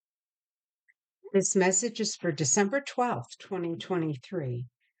This message is for December 12th, 2023.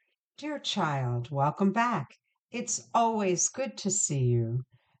 Dear child, welcome back. It's always good to see you.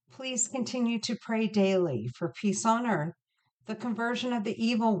 Please continue to pray daily for peace on earth, the conversion of the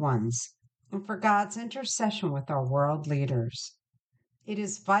evil ones, and for God's intercession with our world leaders. It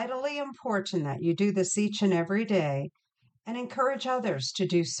is vitally important that you do this each and every day and encourage others to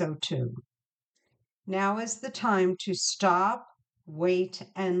do so too. Now is the time to stop, wait,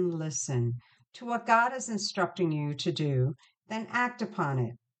 and listen to what God is instructing you to do, then act upon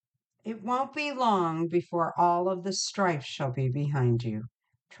it. It won't be long before all of the strife shall be behind you.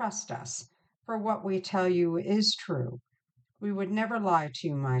 Trust us, for what we tell you is true. We would never lie to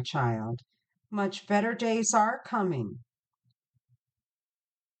you, my child. Much better days are coming,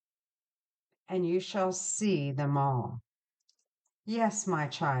 and you shall see them all. Yes, my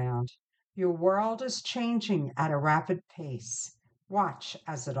child, your world is changing at a rapid pace. Watch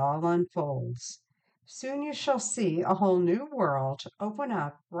as it all unfolds. Soon you shall see a whole new world open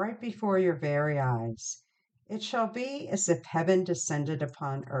up right before your very eyes. It shall be as if heaven descended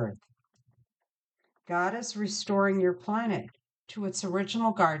upon earth. God is restoring your planet to its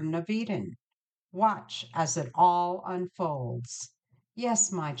original Garden of Eden. Watch as it all unfolds.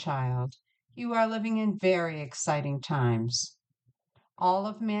 Yes, my child, you are living in very exciting times. All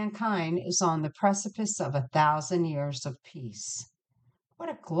of mankind is on the precipice of 1,000 years of peace. What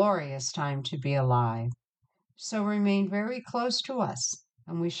a glorious time to be alive. So remain very close to us,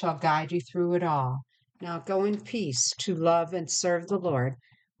 and we shall guide you through it all. Now go in peace to love and serve the Lord.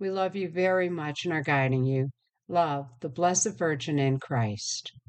 We love you very much and are guiding you. Love, the Blessed Virgin in Christ.